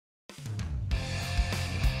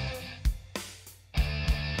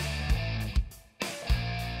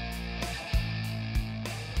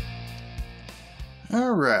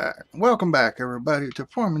Alright, welcome back everybody to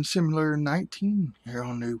Farming Simulator 19 here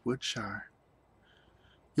on New Woodshire.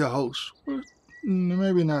 Your host,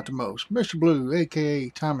 maybe not the most, Mr. Blue, aka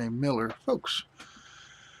Tommy Miller. Folks,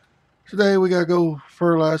 today we gotta go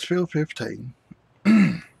fertilize field 15.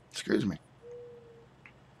 Excuse me.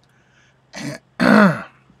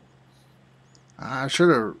 I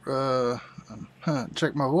should have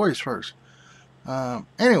checked my voice first.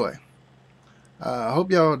 Anyway, I hope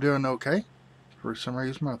y'all are doing okay. For some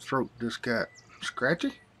reason my throat just got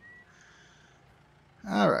scratchy.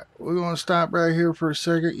 Alright, we're going to stop right here for a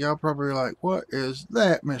second. Y'all probably like, what is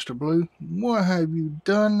that, Mr. Blue? What have you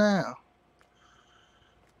done now?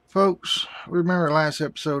 Folks, remember last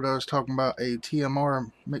episode I was talking about a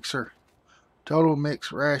TMR mixer. Total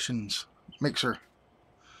Mix Rations mixer.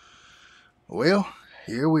 Well,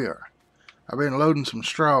 here we are. I've been loading some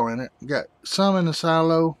straw in it. Got some in the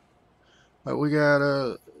silo, but we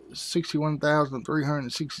got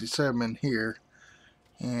 61,367 in here.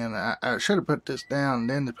 And I should have put this down and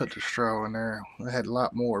then to put the straw in there. I had a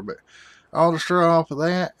lot more, but all the straw off of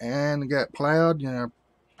that and got plowed. You know,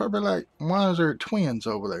 probably like one of their twins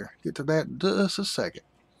over there. Get to that in just a second.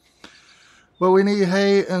 But we need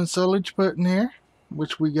hay and silage put in here,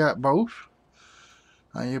 which we got both.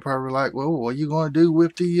 You're probably like, well, what are you going to do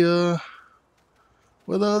with the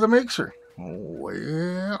mixer?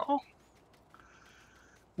 Well,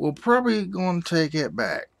 we're probably going to take it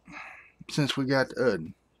back since we got the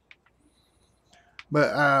oven.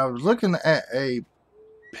 But I was looking at a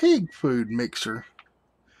pig food mixer,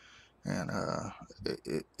 and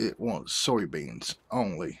it wants soybeans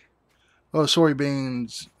only. Oh,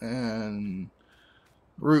 soybeans and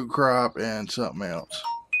root crop and something else.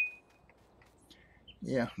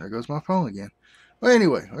 Yeah, there goes my phone again. Well,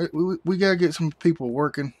 anyway, we gotta get some people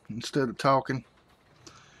working instead of talking.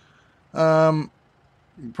 You're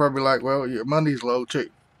probably like, well, your Monday's low too.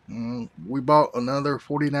 We bought another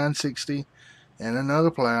 4960 and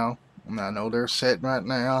another plow. And I know they're set right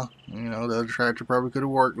now. You know, the other tractor probably could have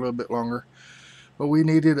worked a little bit longer. But we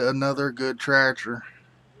needed another good tractor.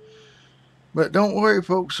 But don't worry,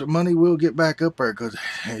 folks. The money will get back up there. Because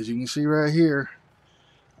as you can see right here,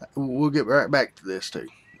 we'll get right back to this too.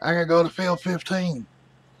 I gotta go to field 15.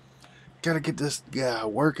 Gotta get this guy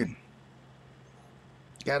working.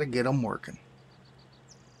 Gotta get him working.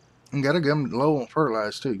 And gotta get him low on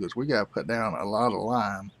fertilizer too. Because we gotta put down a lot of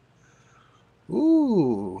lime.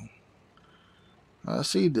 Ooh. I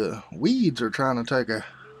see the weeds are trying to take a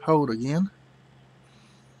hold again.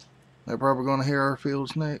 They're probably going to hear our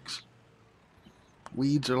fields next.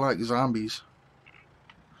 Weeds are like zombies.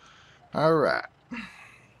 Alright.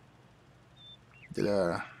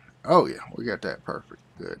 Oh yeah, we got that perfect.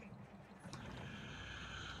 Good.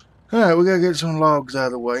 Alright, we got to get some logs out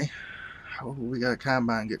of the way. Oh, we got a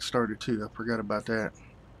combine get started too. I forgot about that.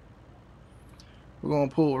 We're going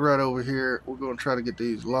to pull right over here. We're going to try to get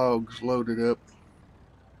these logs loaded up.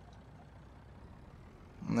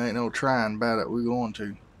 And there ain't no trying about it. We're going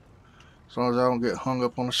to. As long as I don't get hung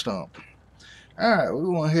up on a stump. Alright, we're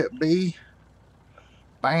going to hit B.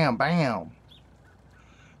 Bam, bam.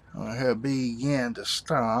 I'm going to hit B again to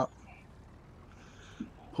stop.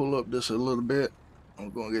 Pull up just a little bit. I'm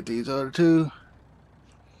going to get these other two.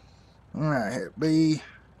 Alright, hit B.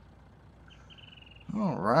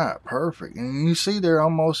 Alright, perfect. And you see they're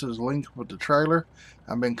almost as linked with the trailer.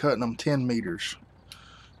 I've been cutting them 10 meters.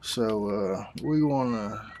 So, we want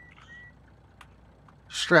to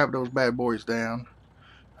strap those bad boys down.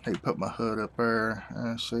 I need to put my hood up there.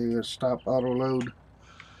 And see, stop auto load.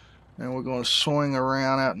 And we're going to swing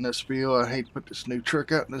around out in this field. I hate to put this new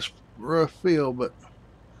trick out in this rough field, but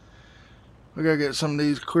we got to get some of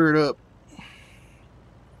these cleared up.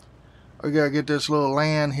 We got to get this little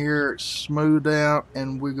land here smoothed out,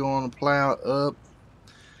 and we're going to plow it up.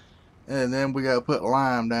 And then we got to put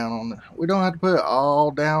lime down on it. We don't have to put it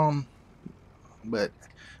all down, but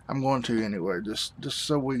I'm going to anyway, just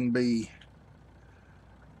so we can be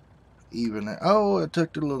even. Oh, I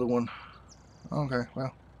took the little one. Okay,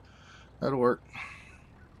 well, that'll work.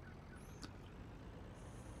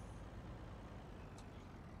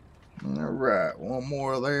 Alright, one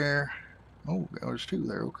more there. Oh, there's two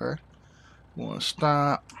there, okay. We're going to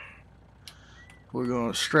stop. We're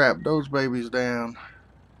going to strap those babies down.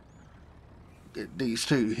 Get these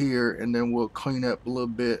two here, and then we'll clean up a little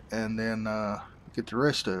bit, and then get the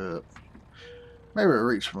rest of it up. Maybe it'll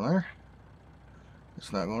reach from there.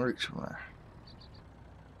 It's not going to reach from there.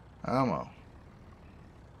 Come on.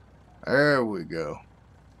 There we go.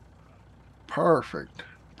 Perfect.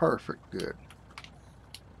 Perfect. Good.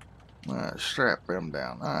 Alright, strap them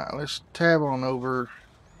down. Alright, let's tab on over.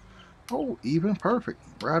 Oh, even perfect.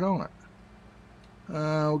 Right on it.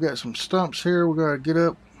 We got some stumps here. We gotta get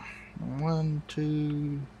up. 1,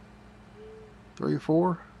 2, 3,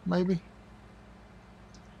 4, maybe.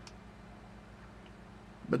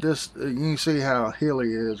 But this, you can see how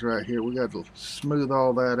hilly it is right here. We got to smooth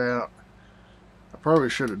all that out. I probably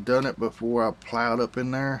should have done it before I plowed up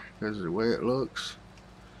in there, because of the way it looks.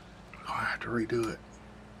 Oh, I have to redo it.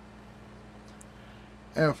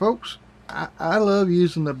 And folks, I love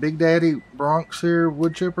using the Big Daddy Bronx here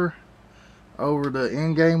wood chipper over the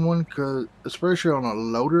in-game one, cause especially on a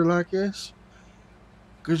loader like this,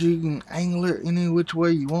 because you can angle it any which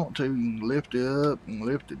way you want to. You can lift it up and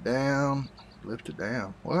lift it down. Lift it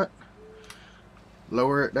down. What?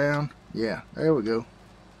 Lower it down. Yeah, there we go.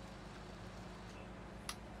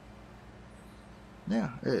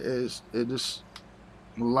 Yeah, it's just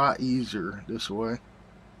a lot easier this way.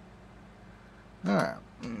 Alright,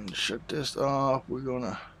 shut this off. We're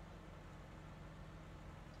gonna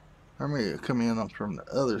come in from the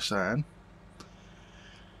other side.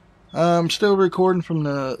 I'm still recording from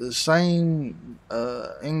the same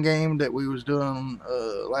in-game that we was doing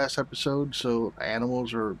last episode, so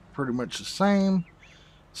animals are pretty much the same,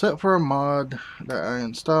 except for a mod that I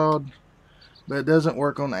installed, but it doesn't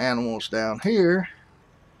work on the animals down here,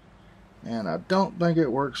 and I don't think it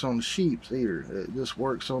works on the sheep either. It just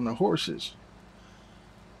works on the horses.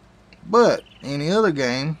 But any other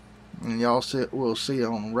game, and y'all will see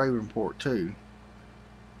on Ravenport too.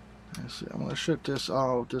 Let's see, I'm going to shut this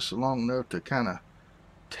off just long enough to kind of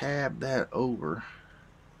tab that over.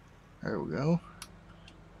 There we go.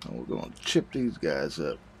 And we're going to chip these guys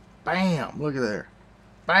up. Bam! Look at there.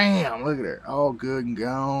 Bam! Look at there. All good and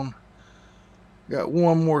gone. Got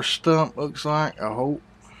one more stump, looks like. I hope.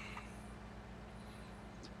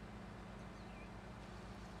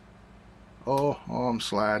 Oh, I'm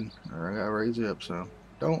sliding. I gotta raise it up some.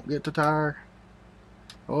 Don't get the tire.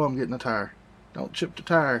 Oh, I'm getting the tire. Don't chip the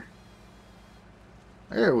tire.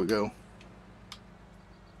 There we go.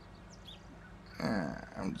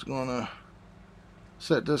 I'm just gonna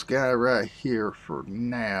set this guy right here for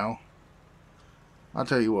now. I'll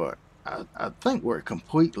tell you what, I think we're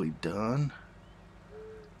completely done.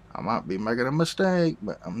 I might be making a mistake,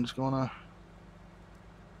 but I'm just gonna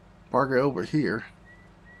park it over here.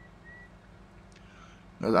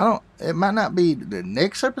 It might not be the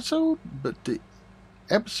next episode, but the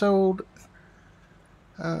episode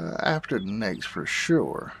after the next for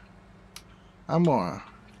sure. I'm gonna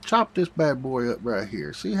chop this bad boy up right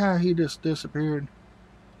here. See how he just disappeared?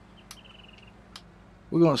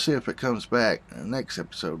 We're gonna see if it comes back in the next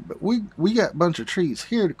episode. But we got a bunch of trees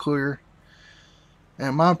here to clear,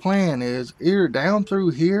 and my plan is either down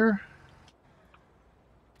through here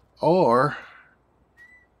or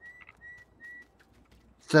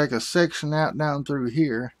take a section out down through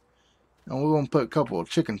here, and we're gonna put a couple of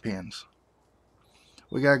chicken pens.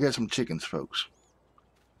 We gotta get some chickens, folks.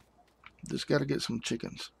 Just gotta get some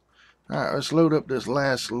chickens. Alright, let's load up this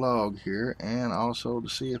last log here, and also to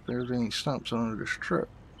see if there's any stumps under this truck.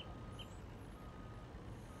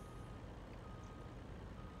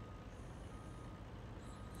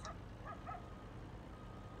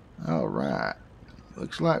 Alright,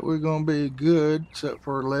 looks like we're gonna be good except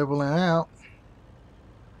for leveling out.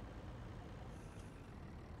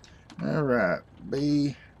 Alright,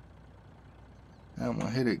 B. I'm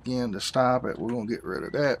gonna hit it again to stop it. We're gonna get rid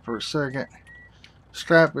of that for a second.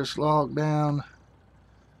 Strap this log down,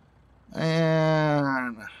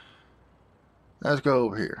 and let's go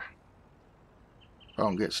over here. I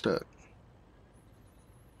don't get stuck.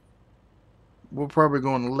 We're probably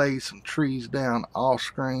going to lay some trees down off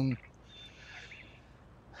screen.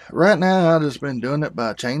 Right now I've just been doing it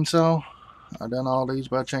by chainsaw. I've done all these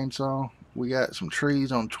by chainsaw. We got some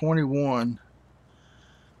trees on 21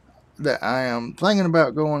 that I am thinking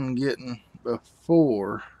about going and getting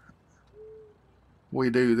before we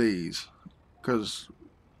do these, because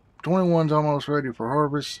 21's almost ready for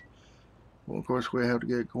harvest. Well, of course we have to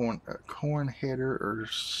get a corn header or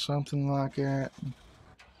something like that.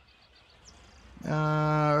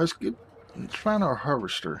 Let's find our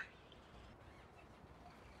harvester.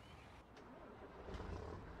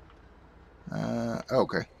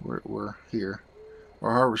 Okay, we're here.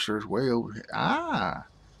 Our harvester's way over here. Ah,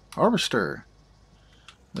 harvester.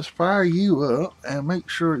 Let's fire you up and make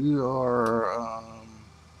sure you are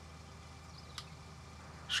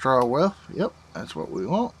straw wealth. Yep, that's what we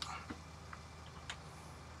want.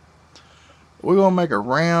 We're gonna make a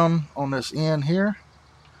round on this end here,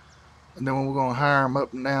 and then we're gonna hire them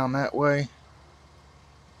up and down that way.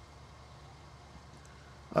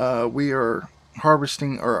 We are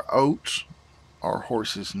harvesting our oats. Our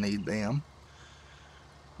horses need them.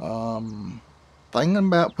 thinking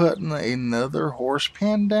about putting another horse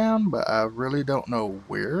pen down, but I really don't know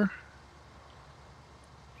where.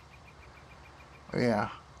 Yeah.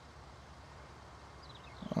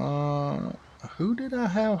 Who did I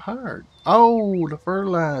have hired? Oh, the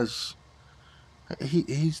fertilize.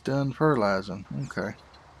 He's done fertilizing. Okay.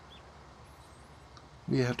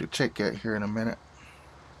 We have to check that here in a minute.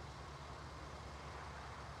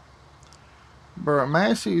 But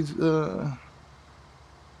Massey's, is that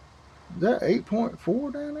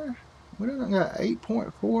 8.4 down there? We done got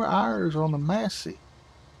 8.4 hours on the Massey.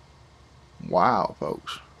 Wow,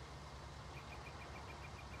 folks.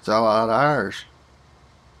 It's a lot of hours.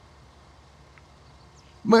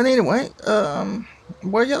 But anyway,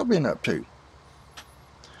 what y'all been up to?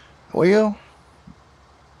 Well,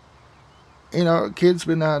 you know, kids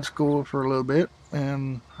been out of school for a little bit,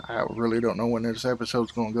 and I really don't know when this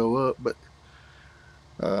episode's gonna go up, but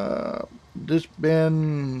just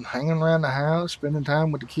been hanging around the house, spending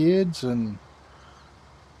time with the kids, and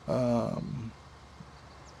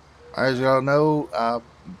as y'all know, I've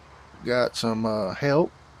got some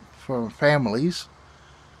help from families.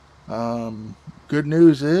 Good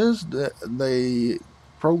news is that the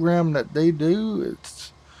program that they do,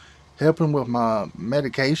 it's helping with my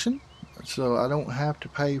medication, so I don't have to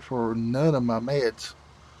pay for none of my meds.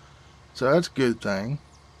 So that's a good thing.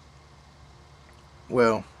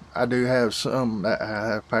 Well, I do have some that I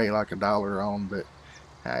have to pay like $1 on, but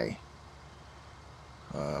hey,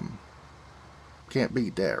 can't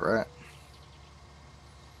beat that, right?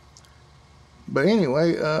 But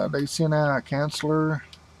anyway, they sent out a counselor.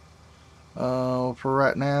 For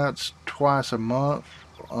right now, it's twice a month,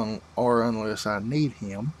 or unless I need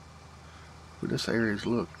him. But this area's a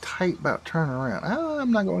little tight about turning around.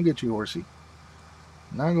 I'm not going to get you, horsey.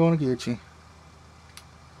 Not going to get you.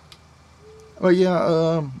 But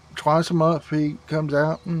yeah, twice a month he comes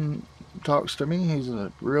out and talks to me. He's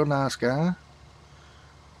a real nice guy.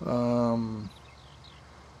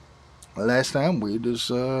 Last time we just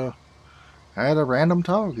had a random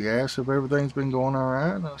talk. He asked if everything's been going all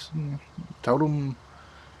right. I told him,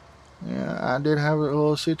 yeah, I did have a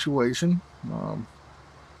little situation.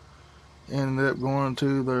 Ended up going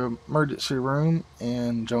to the emergency room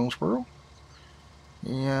in Jonesboro.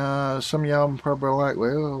 Yeah, some of y'all probably like,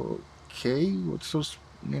 well, okay, what's this,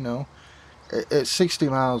 you know, it's 60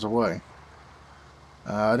 miles away.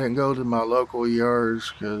 I didn't go to my local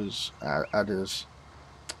yards because I just,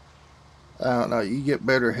 I don't know, you get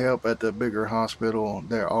better help at the bigger hospital.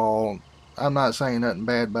 They're all, I'm not saying nothing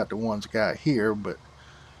bad about the ones I got here, but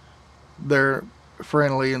they're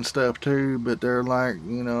friendly and stuff too, but they're like,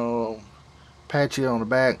 you know, pat you on the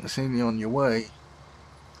back and send you on your way.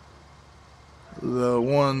 The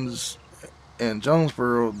ones in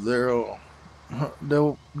Jonesboro,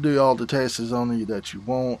 they'll do all the tests on you that you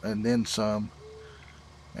want and then some,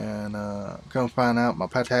 and come find out my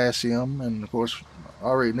potassium, and of course I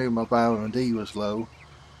already knew my vitamin D was low,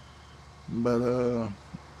 but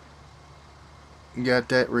got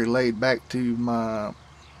that relayed back to my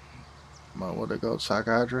what they call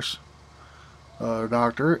psychiatrist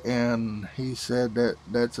doctor, and he said that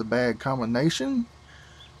that's a bad combination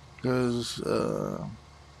because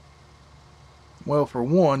well, for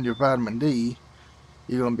one, your vitamin D,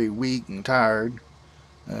 you're gonna be weak and tired.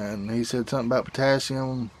 And he said something about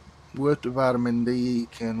potassium with the vitamin D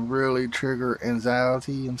can really trigger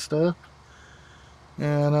anxiety and stuff.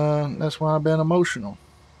 And that's why I've been emotional.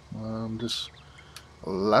 Just a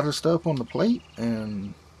lot of stuff on the plate,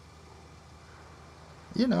 and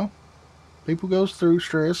you know, people goes through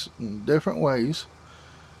stress in different ways.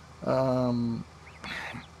 Um,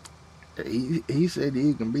 he said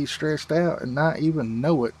you can be stressed out and not even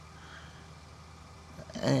know it,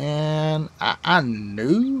 and I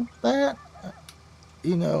knew that,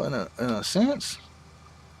 you know, in a sense,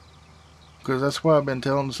 because that's why I've been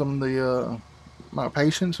telling some of the my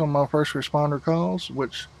patients on my first responder calls,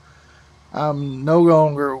 which I'm no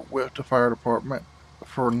longer with the fire department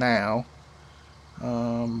for now.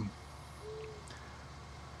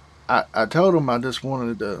 I told them I just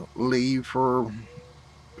wanted to leave for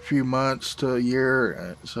a few months to a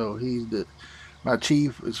year. So my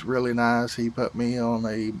chief is really nice. He put me on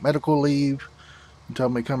a medical leave and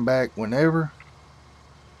told me to come back whenever.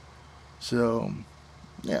 So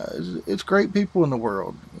yeah, it's great people in the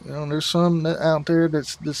world. You know, there's some out there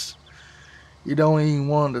that's this you don't even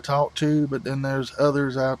want to talk to, but then there's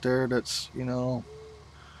others out there that's, you know,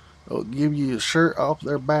 they'll give you a shirt off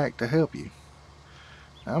their back to help you.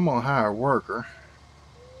 I'm gonna hire a worker,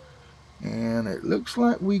 and it looks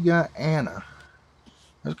like we got Anna.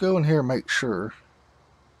 Let's go in here and make sure.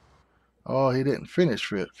 Oh, he didn't finish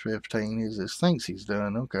 15. He just thinks he's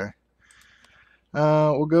done. Okay.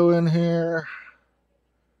 We'll go in here.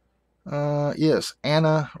 Yes,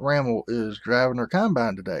 Anna Rammel is driving her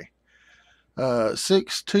combine today.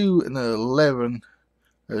 6, 2, and 11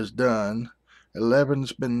 is done.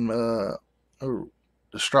 11's been the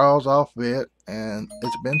straws off of it, and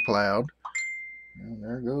it's been plowed. And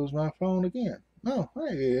there goes my phone again. Oh,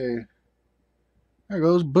 hey, there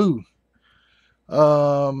goes Boo.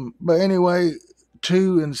 But anyway,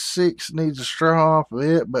 2 and 6 needs a straw off of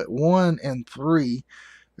it, but 1 and 3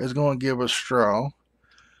 is going to give us straw.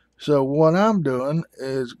 So what I'm doing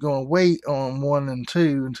is going to wait on 1 and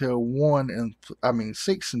 2 until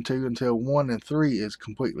 6 and 2 until 1 and 3 is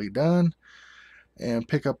completely done, and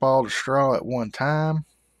pick up all the straw at one time.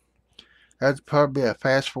 That'd probably be a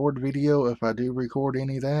fast forward video if I do record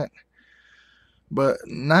any of that. But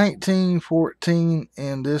 1914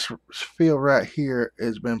 in this field right here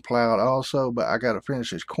has been plowed also, but I got to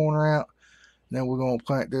finish this corner out. Then we're going to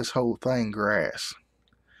plant this whole thing grass.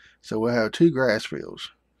 So we'll have 2 grass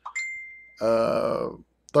fields.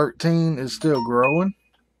 13 is still growing.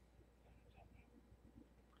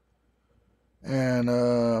 And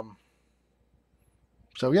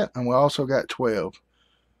so yeah, and we also got 12.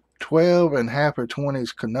 12 and half of 20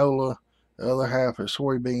 is canola. The other half is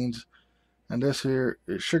soybeans. And this here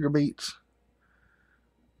is sugar beets.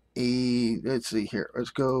 Let's see here. Let's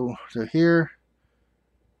go to here.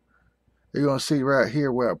 You're going to see right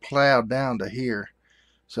here where I plowed down to here.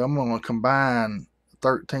 So I'm going to combine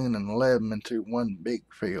 13 and 11 into one big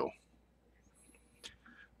field.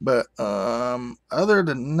 But other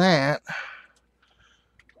than that,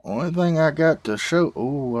 only thing I got to show.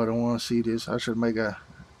 Oh, I don't want to see this. I should make a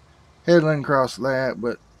headline across that.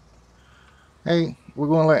 But hey, we're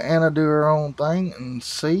going to let Anna do her own thing and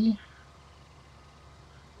see.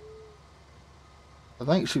 I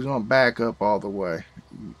think she's going to back up all the way.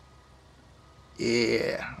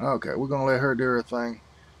 Yeah. Okay, we're going to let her do her thing.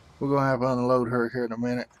 We're going to have to unload her here in a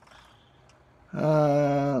minute.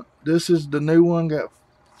 This is the new one. Got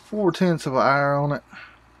 4/10 of an hour on it.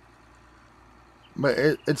 But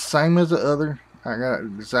it's the same as the other. I got it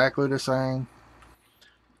exactly the same.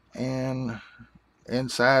 And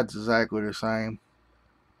inside's exactly the same.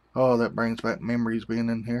 Oh, that brings back memories being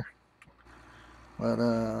in here. But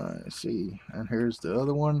let's see. And here's the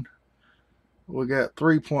other one. We got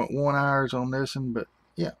 3.1 hours on this one, but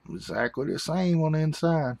yeah, exactly the same on the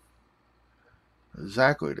inside.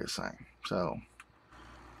 Exactly the same. So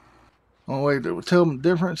only way to tell them the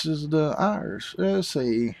difference is the hours. Let's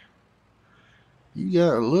see. You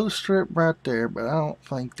got a little strip right there, but I don't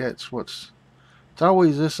think that's what's. It's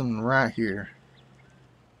always this one right here.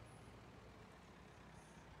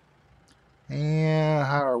 And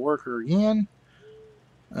hire a worker again.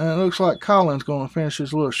 And it looks like Collin's going to finish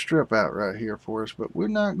this little strip out right here for us, but we're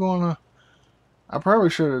not going to. I probably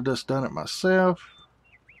should have just done it myself,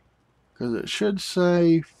 because it should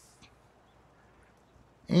say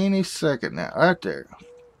any second now. Right there.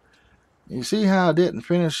 You see how I didn't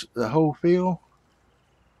finish the whole field?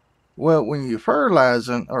 Well, when you're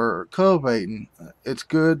fertilizing or cultivating, it's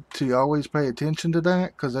good to always pay attention to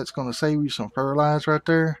that, because that's going to save you some fertilizer right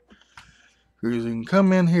there. Because you can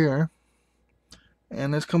come in here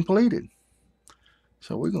and it's completed.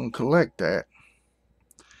 So we're going to collect that.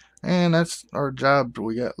 And that's our jobs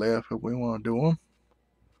we got left if we want to do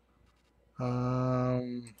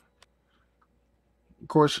them. Of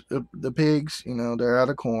course, the pigs, you know, they're out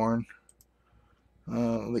of corn.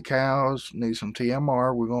 The cows need some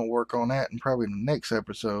TMR. We're going to work on that in probably the next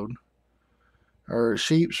episode. Our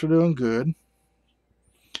sheeps are doing good.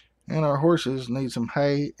 And our horses need some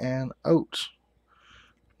hay and oats,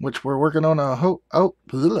 which we're working on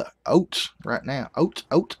oats right now. Oats.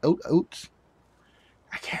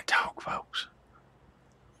 I can't talk, folks.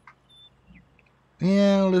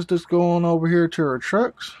 Yeah, let's just go on over here to our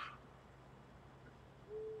trucks.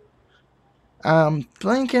 I'm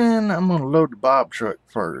thinking I'm going to load the Bob truck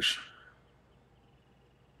first.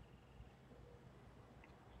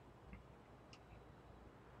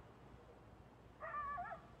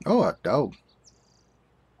 Oh, a dog.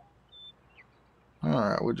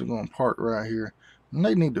 Alright, we're just going to park right here. And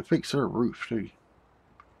they need to fix their roof, too.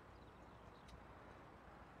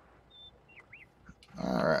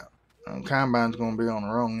 Alright. Combine's going to be on the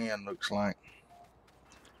wrong end, looks like.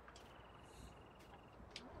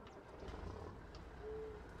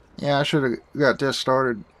 Yeah, I should have got this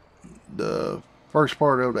started the first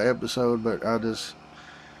part of the episode, but I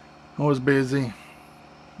was busy.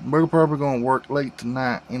 We're probably going to work late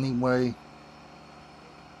tonight anyway.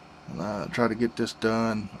 And try to get this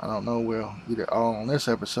done. I don't know we'll get it all on this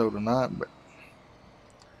episode or not, but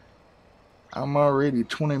I'm already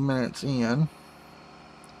 20 minutes in.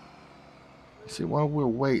 See, while we're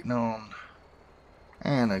waiting on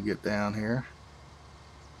Anna to get down here,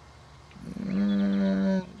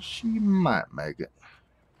 she might make it.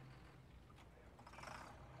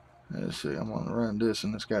 Let's see, I'm going to run this,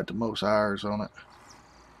 and it's got the most hours on it.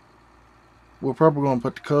 We're probably going to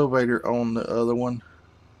put the cultivator on the other one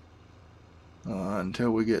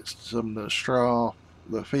until we get some of the straw,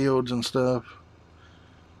 the fields and stuff.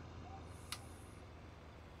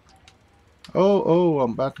 Oh,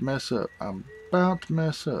 I'm about to mess up. I'm about to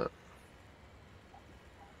mess up.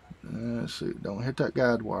 Let's see, don't hit that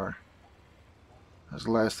guide wire. That's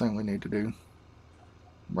the last thing we need to do.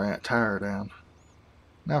 Bring that tire down.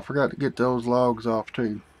 Now I forgot to get those logs off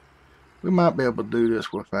too. We might be able to do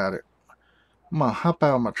this without it. I'm going to hop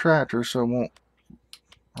out of my tractor so I won't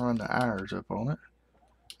run the hours up on it.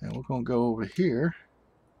 And we're going to go over here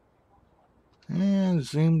and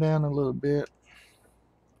zoom down a little bit.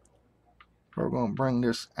 We're going to bring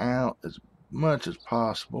this out as much as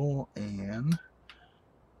possible, and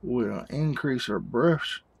we'll increase our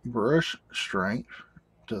brush strength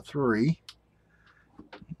to 3.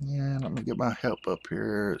 And let me get my help up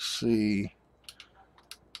here. Let's see.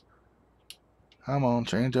 I'm on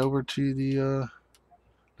change over to the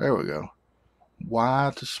there we go.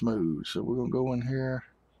 Y to smooth. So we're gonna go in here.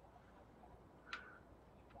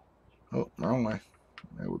 Oh, wrong way.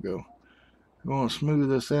 There we go. We're gonna smooth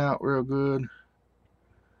this out real good.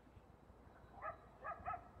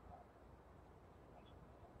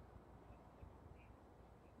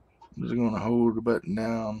 I'm just gonna hold the button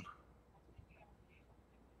down.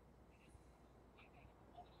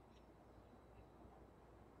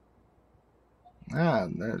 Ah,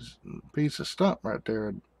 there's a piece of stump right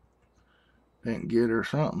there. Didn't get or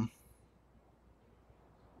something.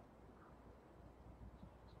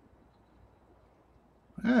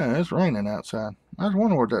 Yeah, it's raining outside. I was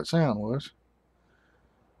wondering what that sound was.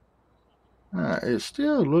 It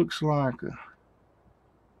still looks like a...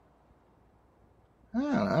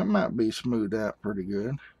 that might be smoothed out pretty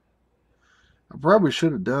good. I probably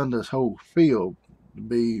should have done this whole field, to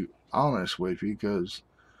be honest with you, because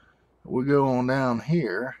we go on down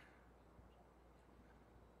here.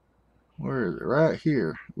 Where is it? Right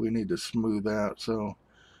here. We need to smooth out. So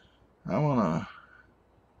I want to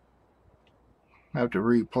have to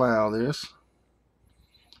replow this.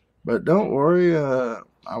 But don't worry.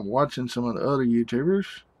 I'm watching some of the other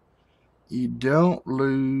YouTubers. You don't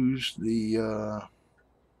lose the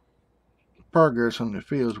progress on the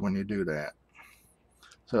fields when you do that.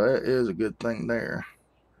 So that is a good thing there.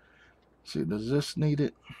 See, does this need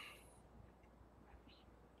it?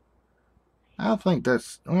 I think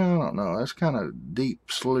that's, well, I don't know. That's kind of deep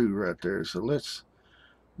slough right there. So let's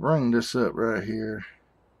bring this up right here.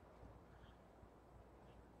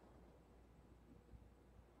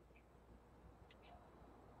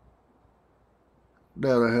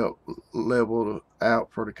 That'll help level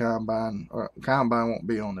out for the combine. Or combine won't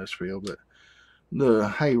be on this field, but the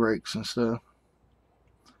hay rakes and stuff.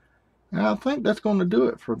 And I think that's going to do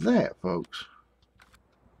it for that, folks.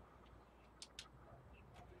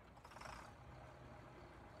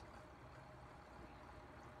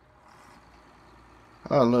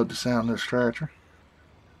 I love the sound of this tractor.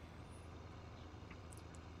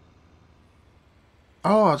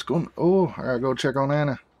 Oh, it's going. Oh, I gotta go check on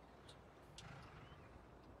Anna.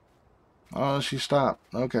 Oh, she stopped.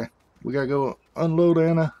 Okay, we gotta go unload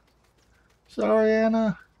Anna. Sorry,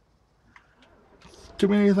 Anna. Too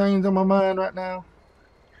many things on my mind right now.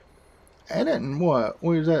 And then what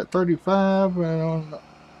was that? 35 and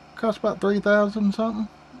cost about 3,000 something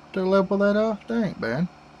to level that up. That ain't bad.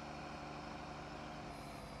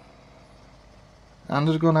 I'm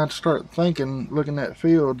just gonna have to start thinking, looking at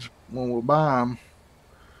fields when we buy them.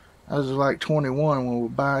 I was like 21 when we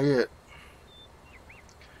buy it.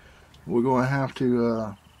 We're gonna have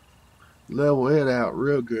to level it out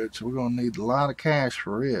real good, so we're gonna need a lot of cash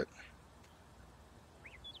for it.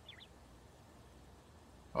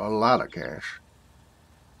 A lot of cash.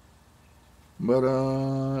 But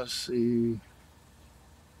let's see.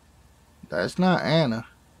 That's not Anna.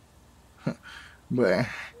 But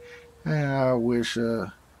I wish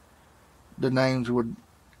the names would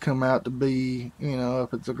come out to be, you know,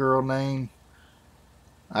 if it's a girl name.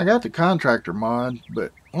 I got the contractor mod,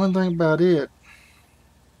 but one thing about it,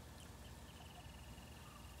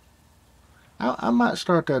 I might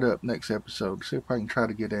start that up next episode, see if I can try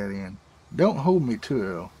to get that in. Don't hold me to it,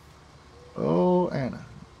 though. Oh, Anna.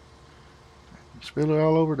 Spill it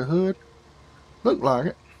all over the hood? Look like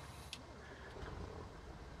it.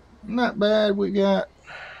 Not bad. We got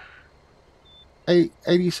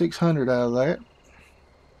 8,600 out of that.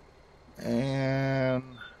 And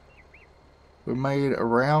We made a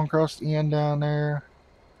round across the end down there.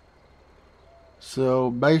 So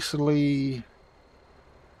basically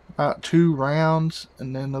about 2 rounds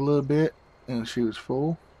and then a little bit and she was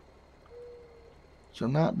full. So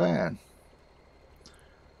not bad.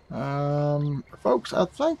 Folks, I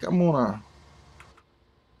think I'm gonna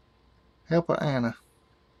help Anna.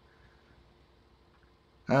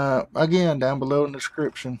 Again, down below in the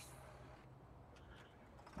description.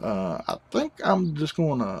 I think I'm just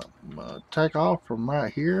gonna take off from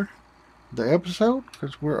right here, the episode,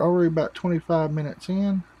 because we're already about 25 minutes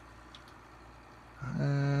in.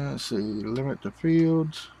 Let's see, limit the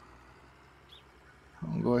fields.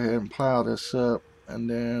 I'll go ahead and plow this up, and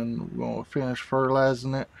then we're gonna finish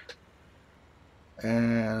fertilizing it.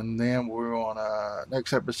 And then we're on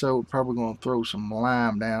next episode probably gonna throw some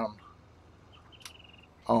lime down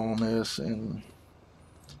on this and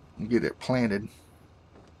get it planted,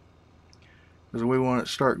 because we want it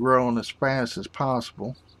to start growing as fast as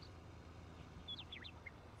possible.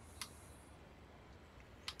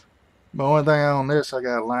 The only thing on this I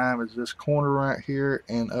got lime is this corner right here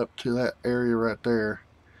and up to that area right there,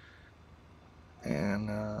 and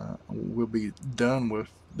we'll be done with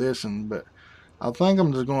this. But I think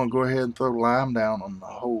I'm just going to go ahead and throw lime down on the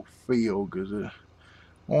whole field, because I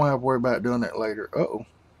won't have to worry about doing that later. Uh-oh.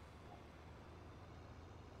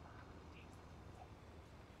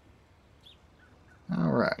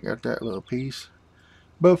 Alright, got that little piece.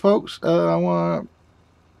 But folks, I want to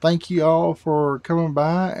thank you all for coming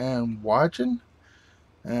by and watching.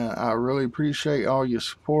 I really appreciate all your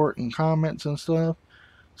support and comments and stuff.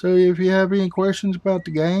 So if you have any questions about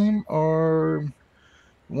the game, or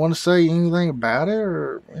want to say anything about it,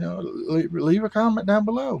 or leave a comment down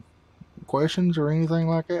below. Questions or anything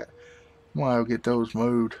like that. Well, I'll get those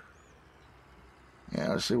moved.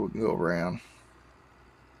 Yeah, let's see what can go around.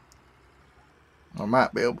 I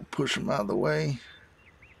might be able to push them out of the way.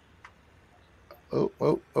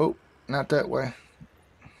 Oh, not that way.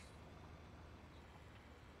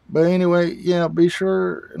 But anyway, yeah, be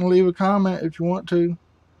sure and leave a comment if you want to.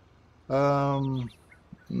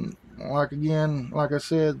 Like I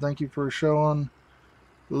said, thank you for showing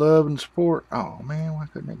love and support. Oh man, why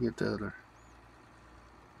couldn't I get the other?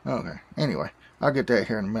 Okay, anyway, I'll get that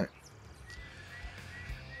here in a minute.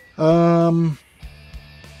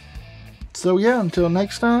 So yeah, until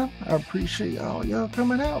next time, I appreciate all y'all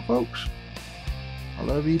coming out, folks. I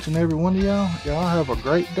love each and every one of y'all. Y'all have a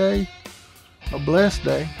great day, a blessed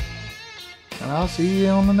day, and I'll see you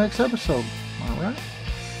on the next episode. Alright,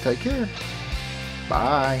 take care.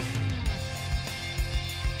 Bye.